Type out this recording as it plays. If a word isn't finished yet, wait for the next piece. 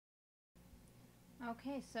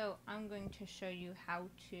Okay, so I'm going to show you how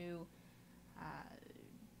to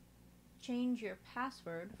change your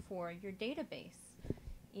password for your database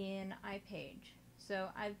in iPage. So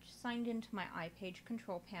I've signed into my iPage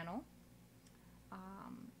control panel.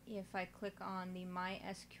 If I click on the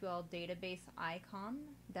MySQL database icon,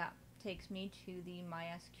 that takes me to the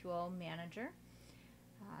MySQL manager.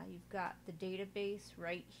 You've got the database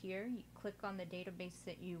right here. You click on the database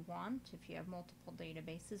that you want. If you have multiple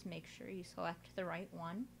databases, make sure you select the right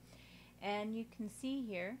one. And you can see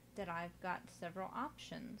here that I've got several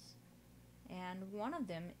options. And one of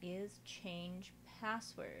them is change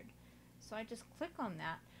password. So I just click on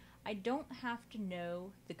that. I don't have to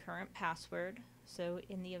know the current password. So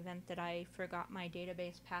in the event that I forgot my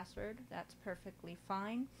database password, that's perfectly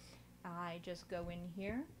fine. I just go in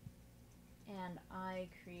here and I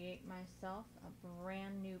create myself a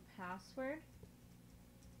brand new password.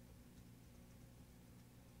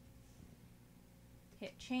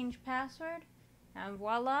 Hit change password, and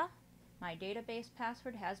voila, my database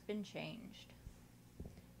password has been changed.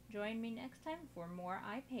 Join me next time for more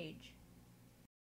iPage.